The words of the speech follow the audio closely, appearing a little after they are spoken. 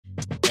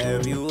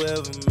Have you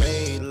ever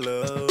made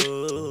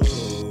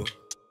love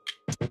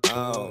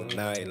all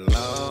night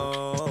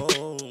long?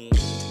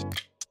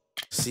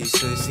 She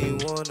said she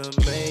wanna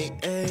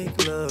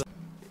make love.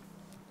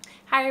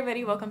 Hi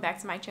everybody, welcome back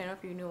to my channel.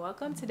 If you're new,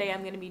 welcome. Today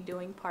I'm going to be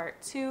doing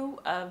part 2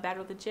 of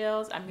Battle of the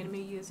Gels. I'm going to be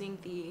using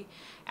the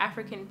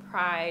African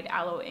Pride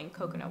Aloe and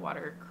Coconut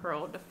Water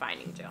Curl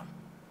Defining Gel.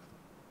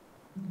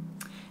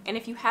 And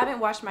if you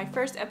haven't watched my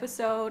first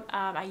episode,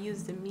 I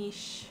used the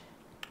Miche,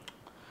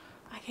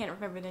 I can't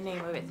remember the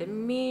name of it, the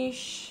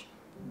Miche,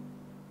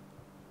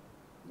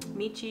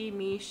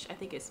 I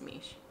think it's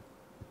Miche.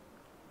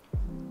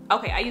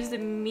 Okay, I used the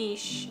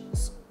Miche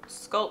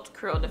Sculpt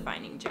Curl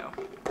Defining Gel.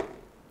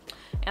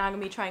 And I'm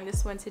gonna be trying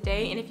this one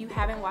today. And if you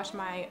haven't watched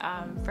my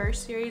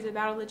first series of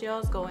Battle of the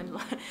Gels, go and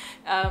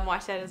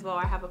watch that as well.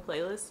 I have a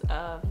playlist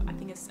of, I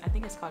think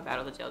it's called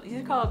Battle of the Gels.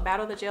 Either called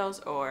Battle of the Gels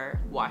or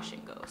Wash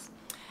and Goes.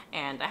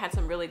 And I had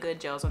some really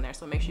good gels on there,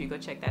 so make sure you go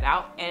check that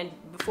out. And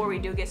before we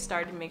do get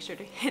started, make sure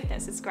to hit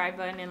that subscribe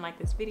button and like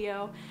this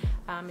video.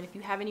 And if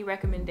you have any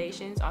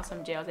recommendations on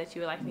some gels that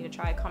you would like me to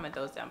try, comment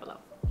those down below.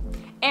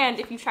 And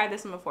if you've tried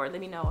this one before,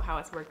 let me know how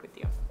it's worked with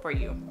you,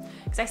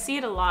 because I see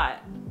it a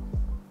lot.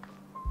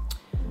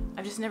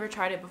 I've just never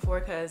tried it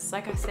before because,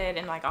 like I said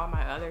in like all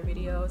my other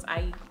videos,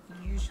 I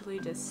usually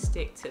just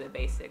stick to the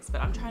basics, but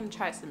I'm trying to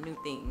try some new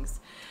things.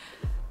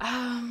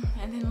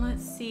 And then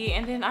let's see,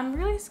 and then I'm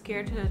really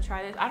scared to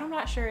try this. I'm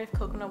not sure if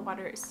coconut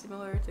water is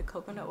similar to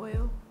coconut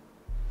oil.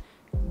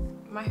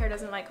 My hair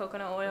doesn't like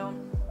coconut oil,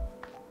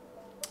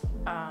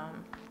 but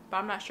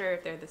I'm not sure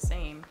if they're the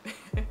same.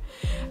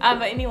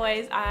 But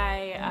anyways,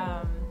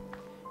 I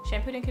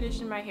shampooed and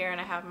conditioned my hair, and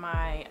I have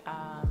my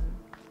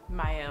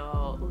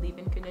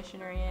leave-in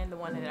conditioner in, the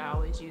one that I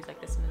always use,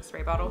 like this in the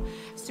spray bottle.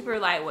 Super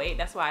lightweight,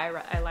 that's why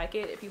I like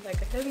it. If you like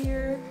a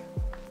heavier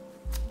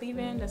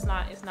leave-in, it's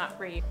not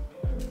for you.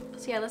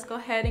 So yeah, let's go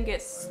ahead and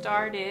get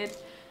started.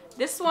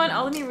 This one,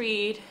 let me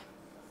read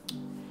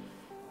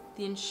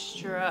the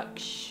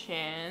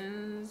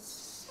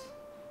instructions.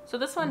 So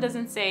this one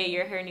doesn't say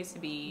your hair needs to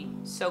be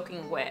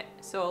soaking wet,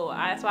 so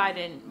that's why I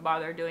didn't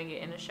bother doing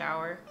it in the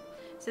shower.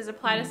 It says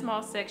apply to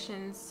small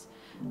sections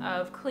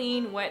of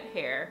clean wet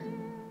hair.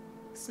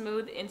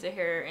 Smooth into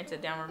hair into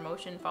downward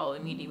motion, follow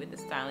immediately with the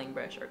styling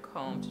brush or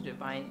comb to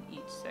define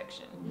each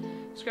section.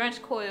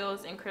 Scrunch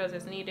coils and curls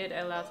as needed,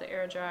 allow to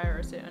air dry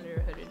or sit under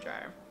a hooded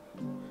dryer.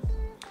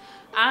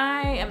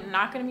 I am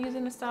not going to be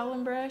using the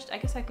styling brush. I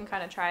guess I can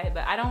kind of try it,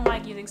 but I don't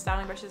like using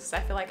styling brushes because I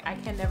feel like I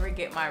can never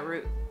get my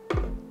root.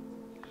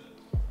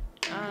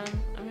 I'm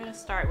going to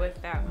start with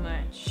that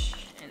much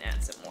and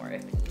add some more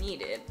if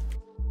needed.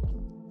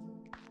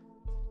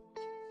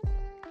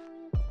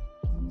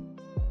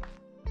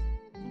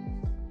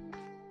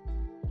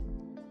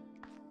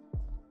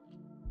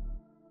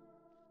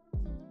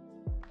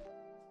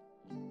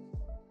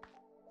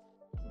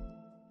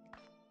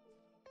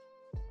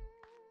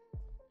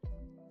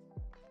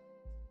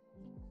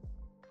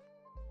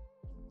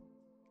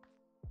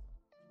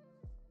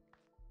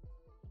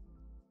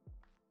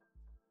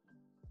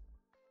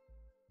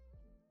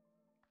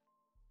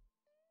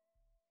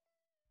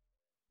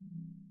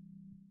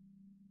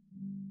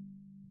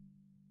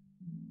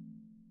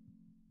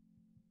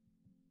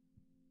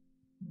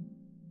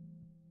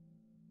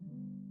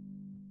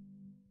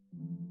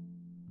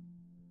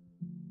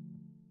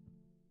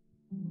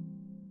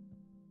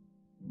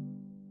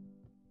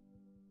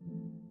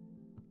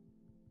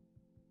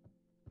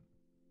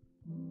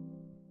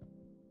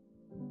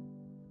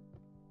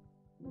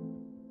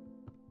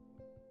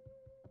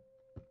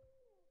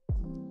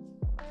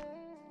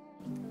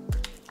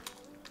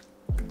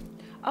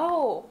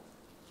 Oh,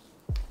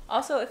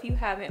 also, if you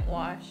haven't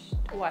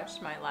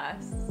watched my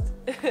last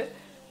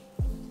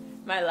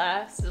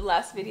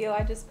video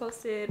I just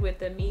posted with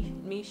the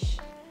Miche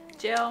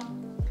gel,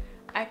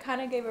 I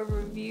kind of gave a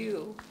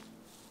review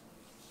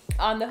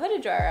on the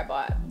hooded dryer I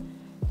bought,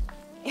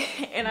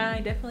 and I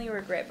definitely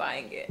regret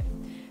buying it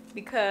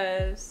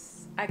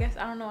because I guess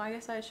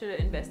I should have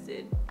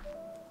invested,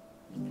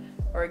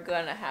 or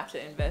gonna have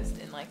to invest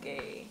in like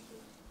a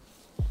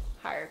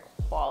higher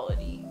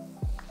quality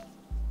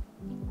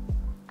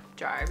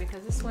dryer,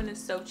 because this one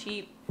is so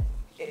cheap.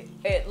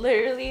 It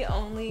literally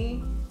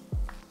only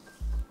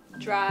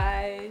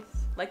dries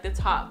like the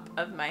top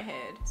of my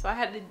head, so I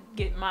had to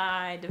get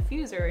my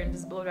diffuser and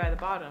just blow dry the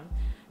bottom.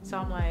 So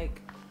I'm like,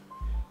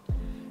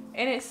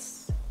 and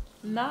it's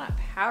not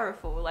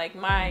powerful. Like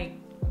my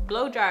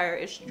blow dryer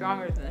is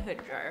stronger than the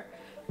hood dryer,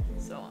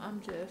 so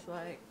I'm just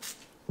like,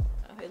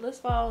 okay, let's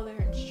follow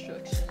their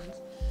instructions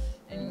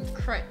and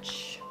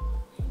crunch.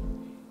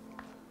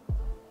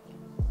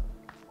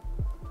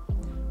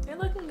 They're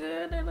looking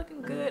good. They're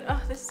looking good.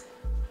 Oh, this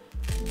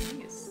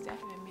thing is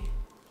stabbing at me.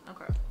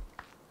 Okay.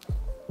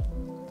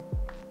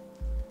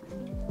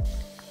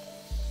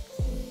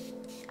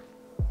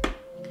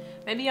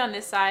 Maybe on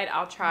this side,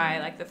 I'll try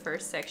like the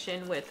first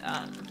section with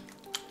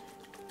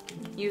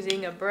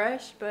using a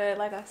brush. But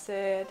like I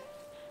said,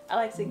 I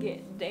like to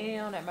get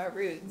down at my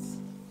roots.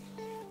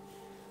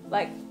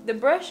 Like the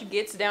brush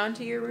gets down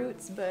to your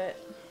roots, but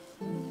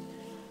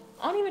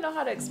don't even know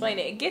how to explain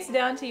it. It gets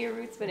down to your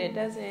roots, but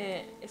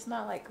it's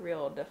not like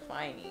real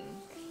defining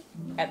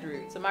at the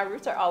roots. So my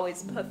roots are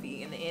always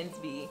puffy and the ends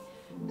be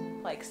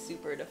like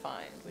super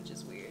defined, which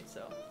is weird.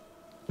 So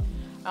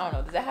I don't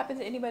know. Does that happen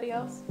to anybody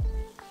else?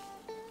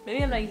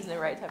 Maybe I'm not using the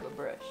right type of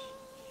brush.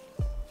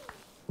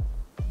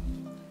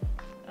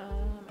 I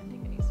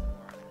think I need some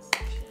more on this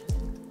section.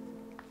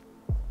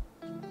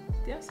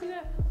 Did y'all see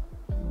that?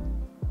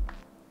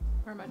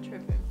 Or am I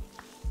tripping?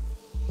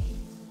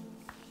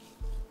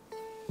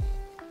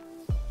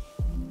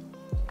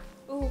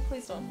 Ooh,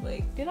 please don't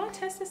flake. Did I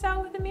test this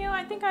out with the meal?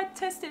 I think I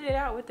tested it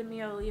out with the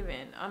meal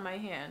leave-in on my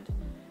hand.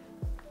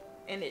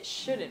 And it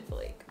shouldn't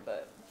flake,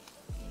 but...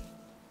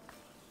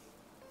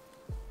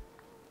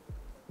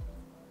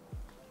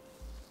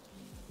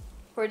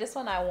 For this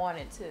one, I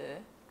wanted to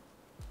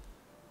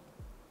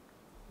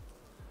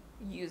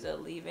use a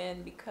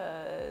leave-in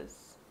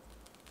because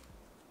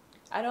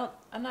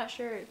I'm not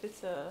sure if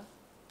it's a...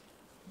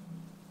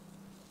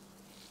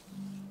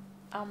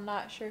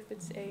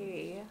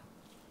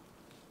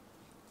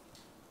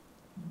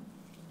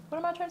 What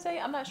am I trying to say?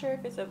 I'm not sure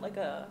if it's like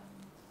a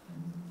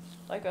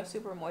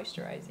super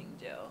moisturizing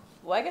gel.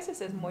 Well, I guess it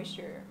says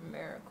Moisture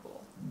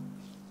Miracle.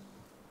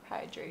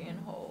 Hydrate and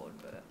hold,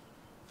 but...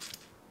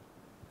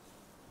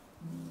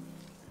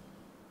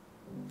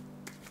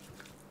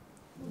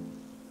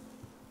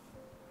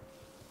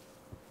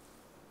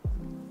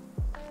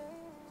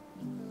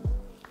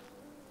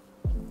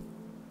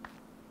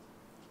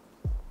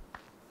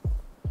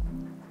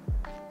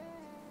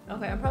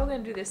 Okay, I'm probably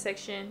gonna do this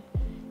section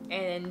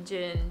and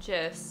then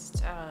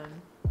just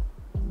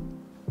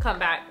come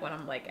back when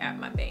I'm like at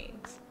my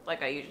bangs,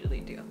 like I usually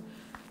do,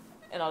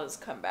 and I'll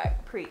just come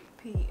back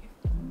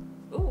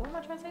what am I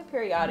trying to say?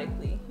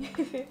 Periodically,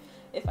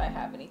 if I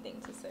have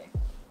anything to say.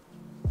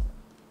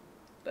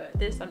 But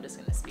this I'm just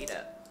gonna speed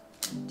up,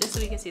 just so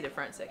we can see the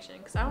front section,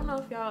 because I don't know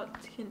if y'all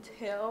can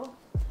tell,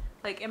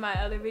 like in my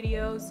other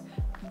videos,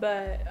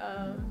 but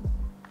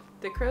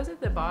the curls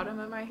at the bottom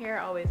of my hair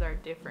always are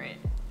different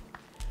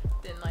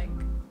than like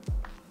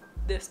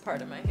this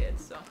part of my head,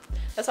 so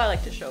that's why I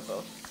like to show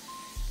both.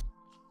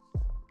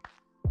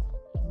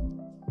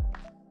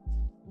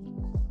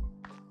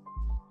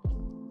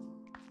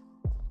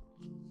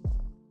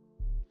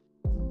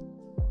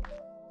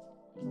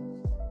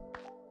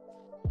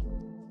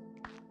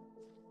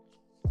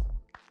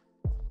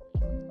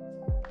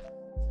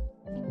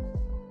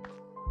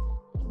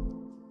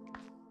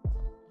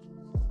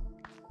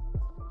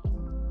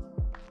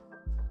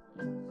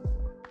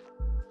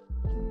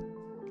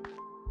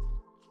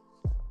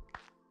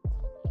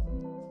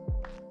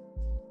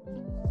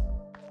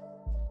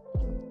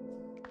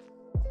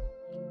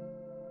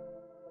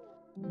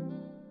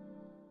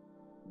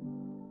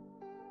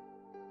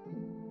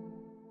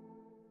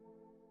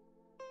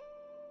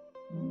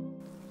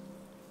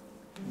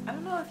 I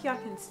don't know if y'all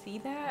can see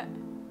that.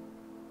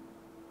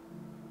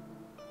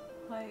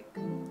 Like,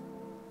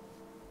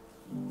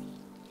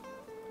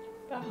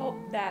 I hope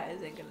that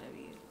isn't gonna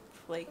be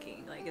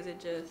flaking. Like, is it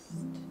just...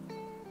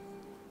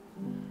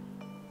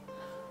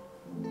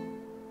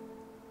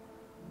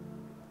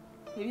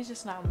 Maybe it's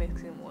just not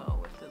mixing well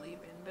with the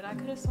leave-in. But I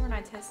could have sworn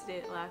I tested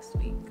it last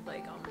week,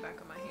 like on the back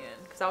of my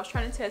hand. Because I was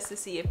trying to test to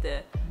see if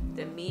the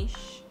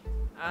Miche,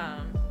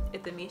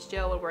 if the Miche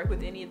gel would work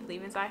with any of the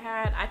leave-ins I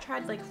had. I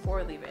tried like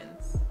 4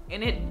 leave-ins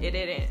and it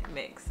didn't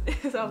mix.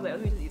 So I was like,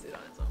 let me just use it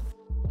on its own.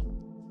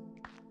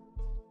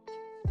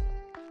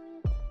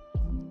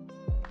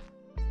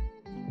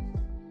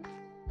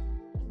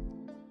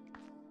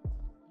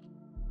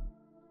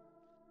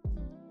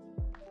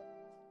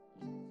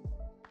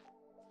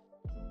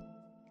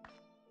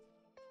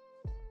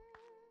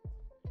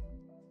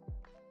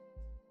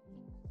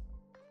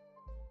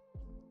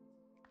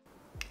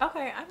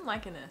 Okay, I'm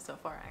liking this so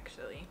far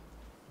actually.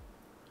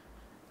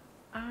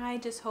 I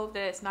just hope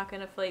that it's not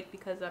gonna flake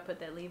because I put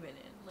that leave-in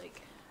in.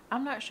 Like,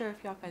 I'm not sure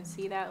if y'all can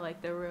see that,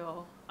 like the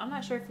real, I'm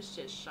not sure if it's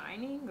just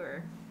shining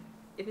or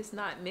if it's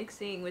not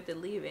mixing with the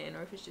leave-in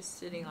or if it's just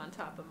sitting on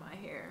top of my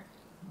hair.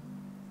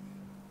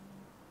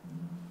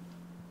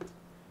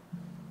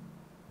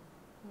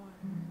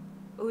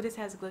 Oh, this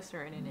has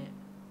glycerin in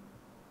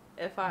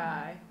it.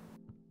 FYI.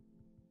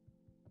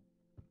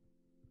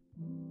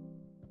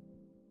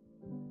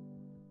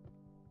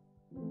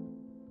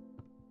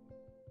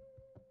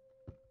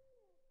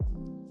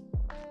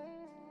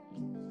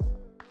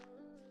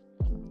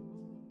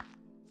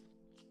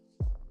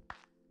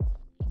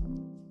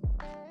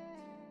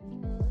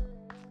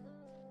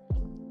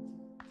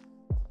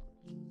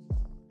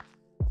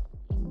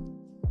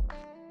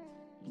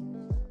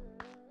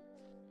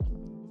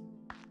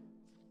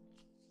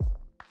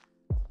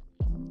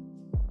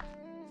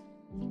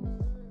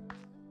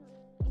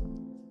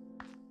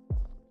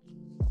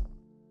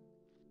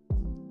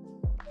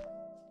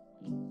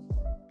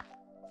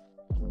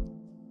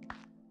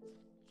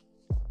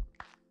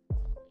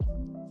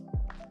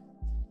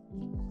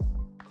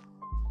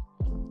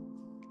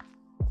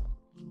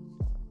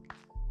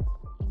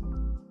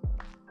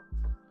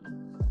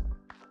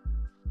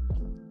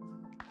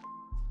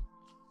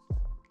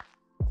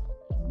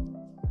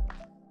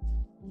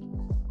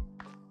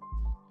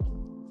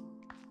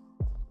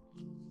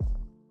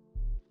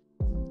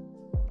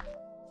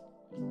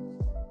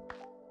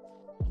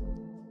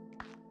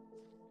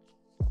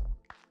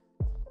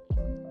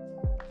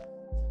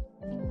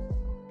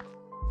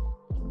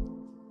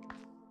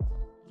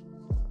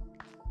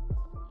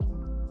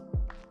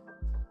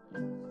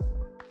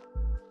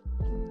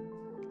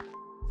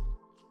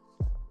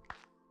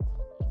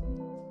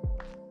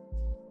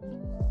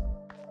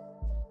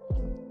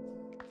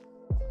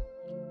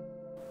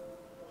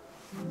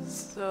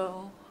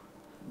 So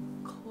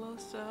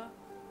close up.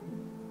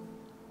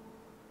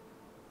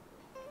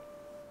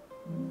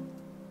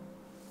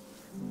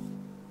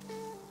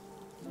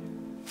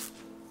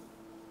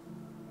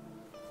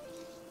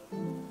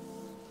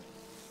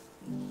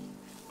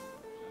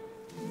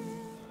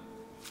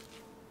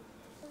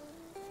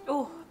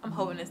 Oh, I'm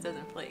hoping this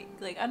doesn't flake.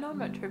 Like, I know I'm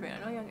not tripping. I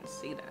know y'all can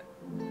see that.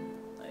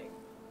 Like,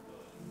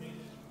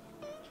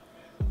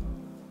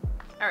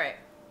 all right.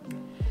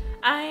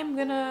 I'm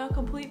gonna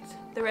complete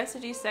the rest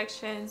of these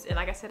sections, and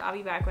like I said, I'll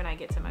be back when I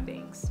get to my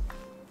bangs.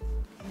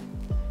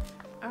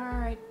 All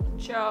right,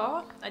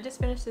 y'all. I just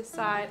finished this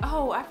side.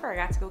 Oh, I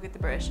forgot to go get the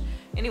brush.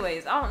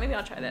 Anyways, I don't know, maybe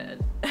I'll try that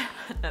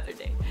another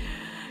day,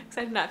 because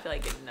I do not feel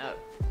like getting up.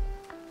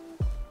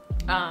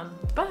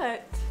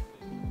 But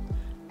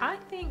I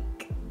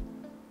think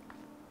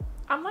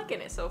I'm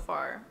liking it so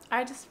far.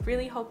 I just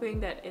really hoping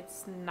that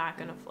it's not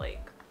gonna flake.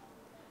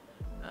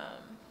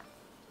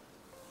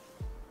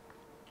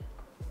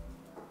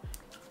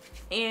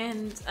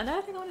 And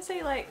another thing I want to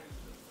say, like,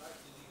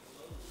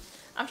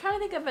 I'm trying to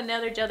think of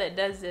another gel that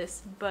does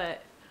this,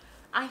 but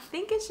I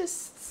think it's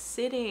just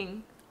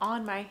sitting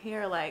on my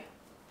hair. Like,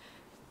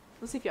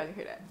 let's see if y'all can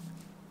hear that.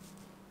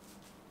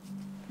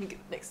 Let me get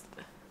next to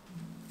the...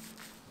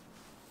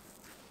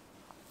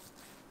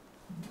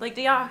 Like,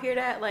 do y'all hear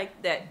that? Like,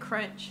 that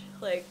crunch?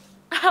 Like,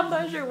 I'm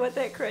not sure what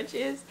that crunch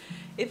is.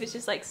 If it's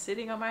just like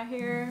sitting on my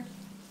hair.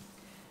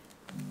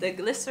 The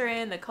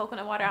glycerin, the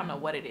coconut water, I don't know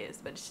what it is,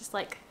 but it's just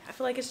like, I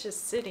feel like it's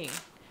just sitting.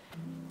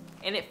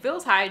 And it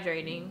feels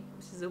hydrating,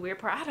 which is a weird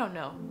part. I don't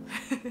know.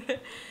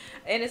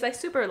 And it's like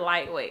super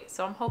lightweight,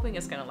 so I'm hoping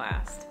it's gonna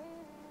last.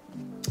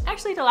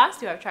 Actually, the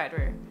last two I've tried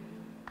were,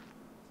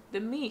 the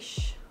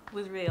Miche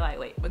was really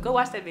lightweight. But go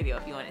watch that video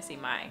if you want to see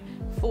my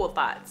full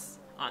thoughts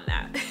on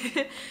that.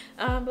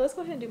 But let's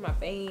go ahead and do my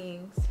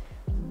bangs.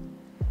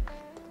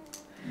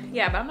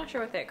 Yeah, but I'm not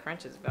sure what that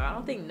crunch is about. I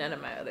don't think none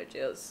of my other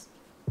gels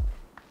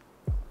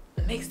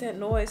makes that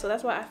noise, so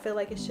that's why I feel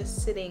like it's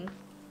just sitting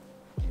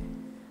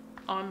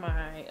on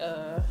my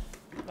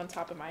on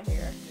top of my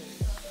hair.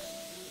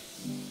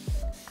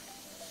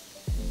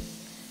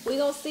 We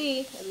gonna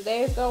see as the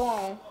days go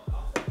on.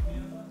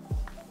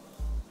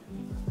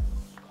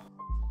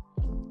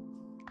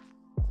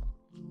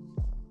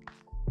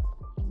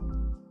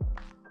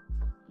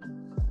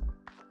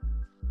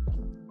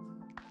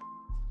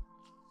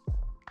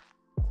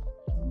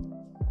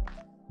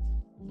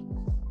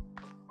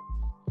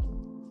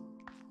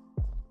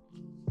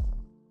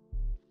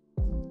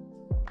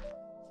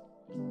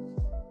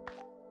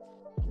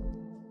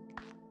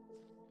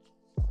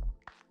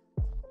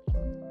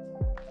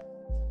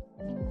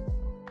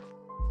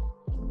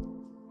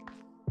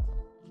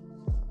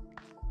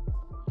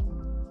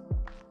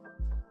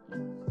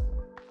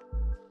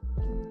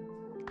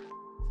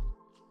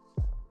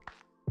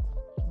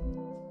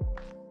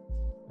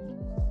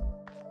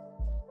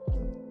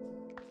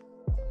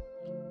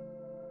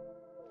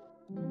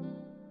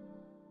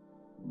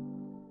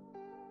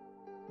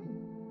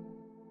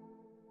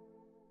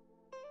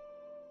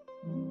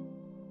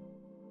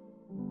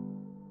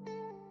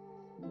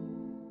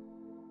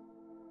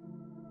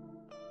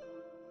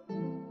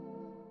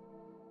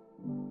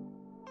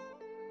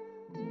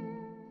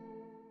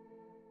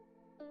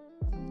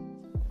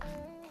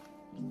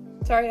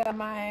 Sorry,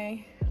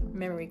 my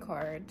memory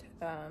card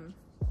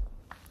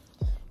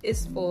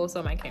is full,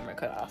 so my camera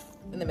cut off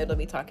in the middle of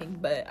me talking,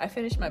 but I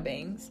finished my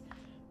bangs.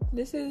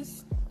 This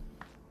is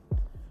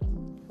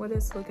what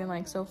it's looking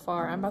like so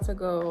far. I'm about to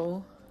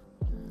go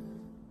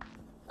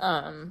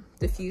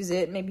diffuse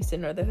it, maybe sit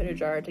in another hooded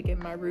jar to get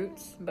my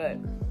roots, but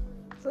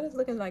that's what it's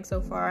looking like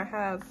so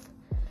far.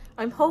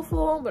 I'm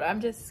hopeful, but I'm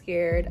just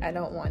scared. I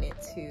don't want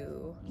it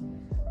to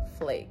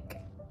flake.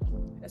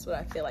 That's what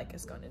I feel like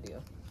it's going to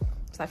do.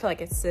 So I feel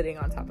like it's sitting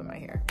on top of my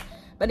hair.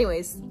 But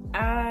anyways,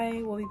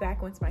 I will be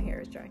back once my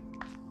hair is dry.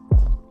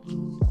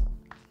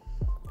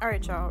 All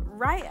right, y'all.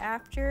 Right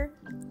after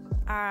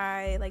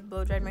I like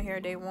blow dried my hair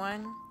day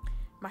one,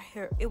 my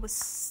hair, it was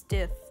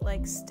stiff,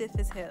 like stiff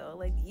as hell.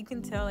 Like you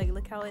can tell, like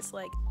look how it's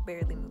like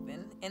barely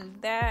moving. And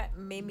that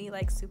made me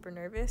like super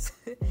nervous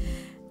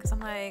because I'm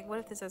like, what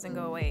if this doesn't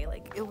go away?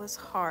 Like it was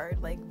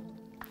hard. Like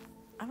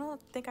I don't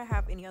think I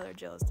have any other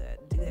gels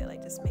that do that,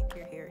 like just make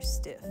your hair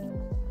stiff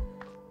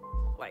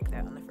like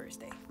that on the first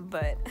day.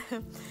 But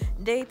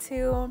day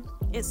two,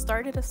 it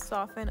started to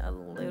soften a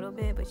little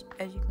bit, but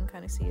as you can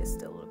kind of see, it's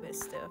still a little bit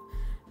stiff.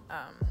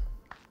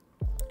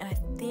 And I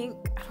think,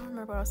 I don't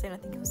remember what I was saying. I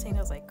think it was saying it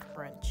was like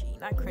crunchy,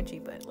 not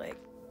crunchy, but like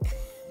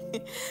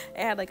it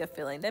had like a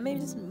feeling. That may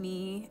be just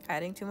me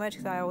adding too much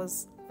because I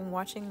was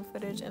watching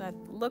footage and it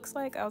looks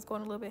like I was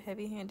going a little bit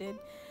heavy-handed,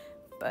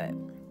 but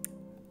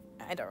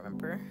I don't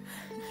remember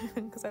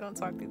because I don't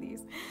talk through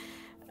these.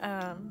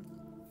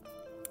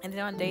 And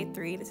then on day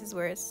three, this is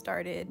where it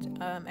started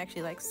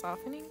actually like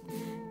softening,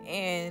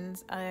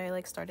 and I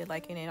like started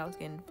liking it. I was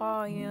getting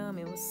volume,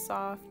 it was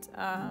soft,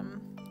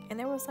 and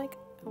there was like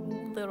a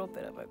little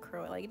bit of a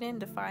curl. Like it didn't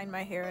define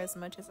my hair as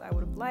much as I would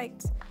have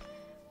liked,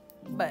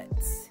 but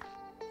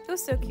it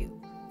was still cute.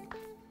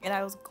 And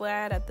I was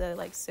glad that the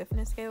like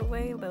stiffness gave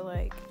away, but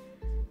like,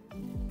 I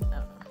don't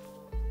know.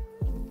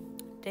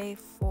 Day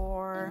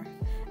 4.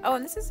 Oh,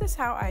 and this is just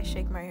how I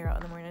shake my hair out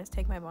in the morning. I just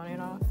take my bonnet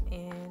off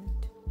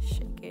and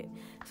shake it.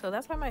 So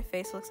that's why my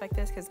face looks like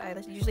this, because I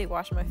usually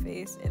wash my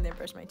face and then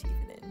brush my teeth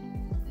and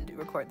then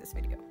record this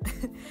video.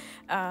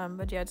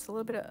 But yeah, just a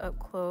little bit of up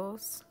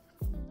close.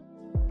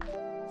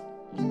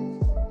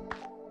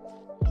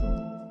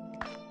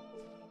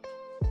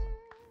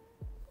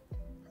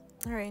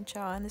 All right,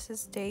 y'all, and this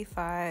is day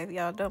 5.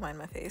 Y'all don't mind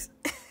my face.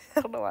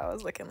 I don't know why I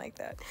was looking like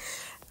that.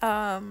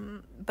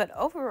 But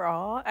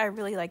overall, I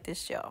really like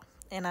this gel,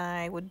 and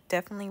I would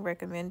definitely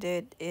recommend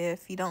it.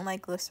 If you don't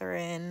like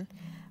glycerin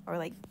or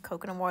like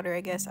coconut water,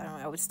 I guess, I don't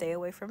know, I would stay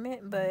away from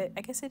it, but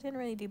I guess it didn't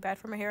really do bad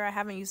for my hair. I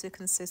haven't used it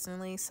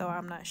consistently, so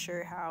I'm not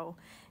sure how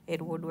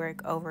it would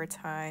work over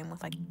time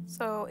with like,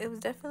 so it was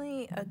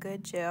definitely a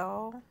good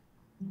gel.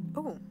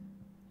 Oh,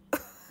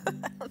 I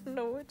don't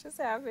know what just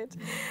happened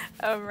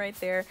right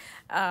there.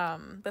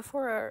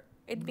 Before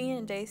it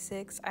being day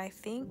 6, I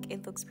think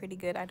it looks pretty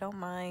good. I don't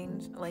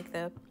mind like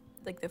the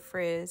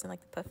frizz and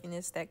like the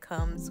puffiness that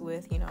comes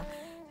with, you know,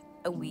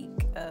 a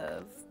week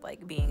of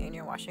like being in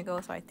your wash and go.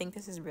 So I think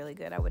this is really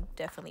good. I would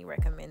definitely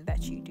recommend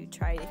that you do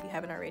try it if you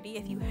haven't already.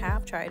 If you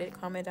have tried it,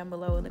 comment down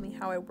below and let me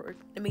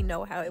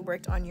know how it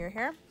worked on your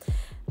hair.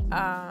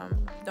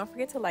 Don't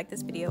forget to like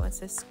this video and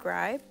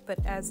subscribe. But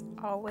as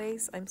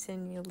always, I'm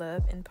sending you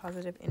love and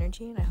positive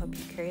energy, and I hope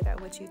you carry that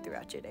with you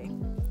throughout your day.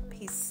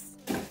 Peace.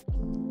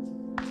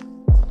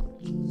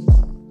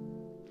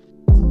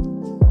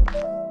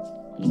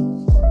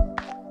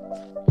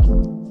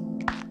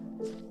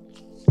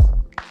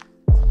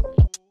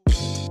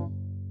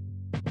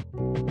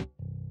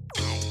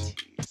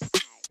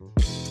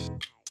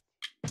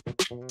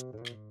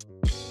 Hydrate.